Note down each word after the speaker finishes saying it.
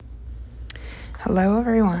Hello,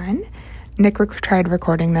 everyone. Nick tried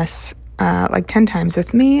recording this like 10 times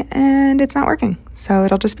with me, and it's not working, so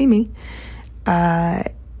it'll just be me.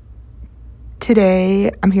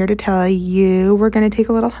 Today, I'm here to tell you we're going to take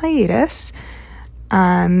a little hiatus.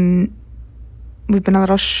 We've been a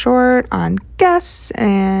little short on guests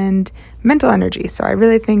and mental energy, so I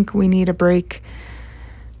really think we need a break.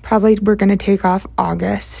 Probably we're going to take off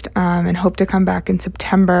August and hope to come back in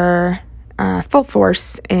September full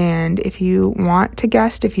force. And if you want to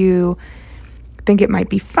guest, if you think it might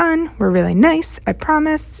be fun, we're really nice, I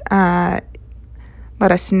promise. Let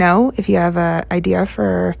us know if you have an idea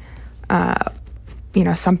for,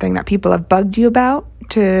 something that people have bugged you about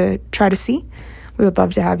to try to see. We would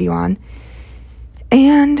love to have you on.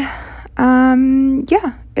 And,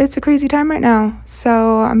 it's a crazy time right now.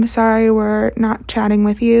 So I'm sorry we're not chatting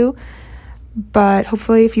with you. But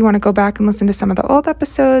hopefully if you want to go back and listen to some of the old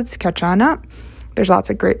episodes, catch on up. There's lots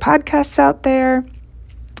of great podcasts out there.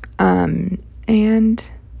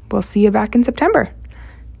 And we'll see you back in September.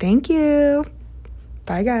 Thank you.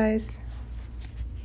 Bye, guys.